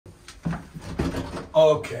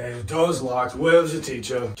Okay, the door's locked. Where's the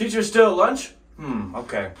teacher? Teacher's still at lunch?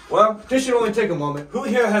 Okay. Well, this should only take a moment. Who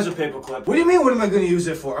here has a paperclip? What do you mean, what am I going to use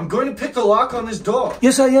it for? I'm going to pick the lock on this door.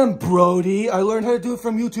 Yes, I am, Brody. I learned how to do it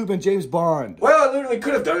from YouTube and James Bond. Well, I literally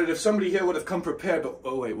could have done it if somebody here would have come prepared, but...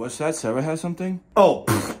 Oh, wait, what's that? Sarah has something? Oh,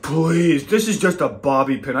 please. This is just a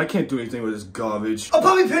bobby pin. I can't do anything with this garbage. A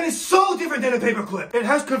bobby pin is so different than a paperclip. It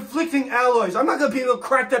has conflicting alloys. I'm not going to be able to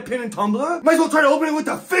crack that pin in tumbler. Might as well try to open it with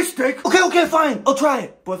a fish stick. Okay, fine. I'll try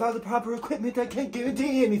it. But without the proper equipment, I can't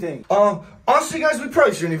guarantee anything. Honestly, guys, we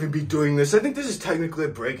probably shouldn't even be doing this. I think this is technically a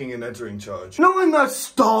breaking and entering charge. No, I'm not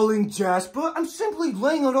stalling, Jasper. I'm simply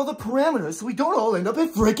laying out all the parameters so we don't all end up at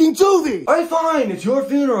freaking juvie. Alright, fine. It's your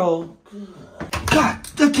funeral. God,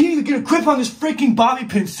 I can't even get a grip on this freaking bobby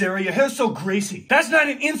pin, Sarah. Your hair's so greasy. That's not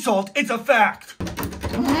an insult. It's a fact.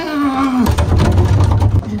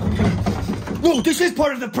 No, this is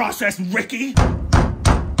part of the process, Ricky.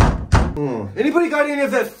 Anybody got any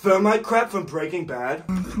of that thermite crap from Breaking Bad?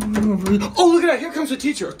 Oh, look at that. Here comes the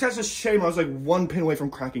teacher. That's a shame. I was like one pin away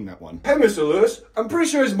from cracking that one. Hey, Mr. Lewis. I'm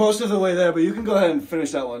pretty sure it's most of the way there, but you can go ahead and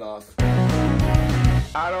finish that one off.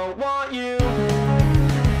 I don't want you.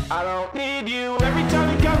 I don't need you. Every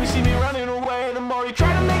time you come, you see me running away.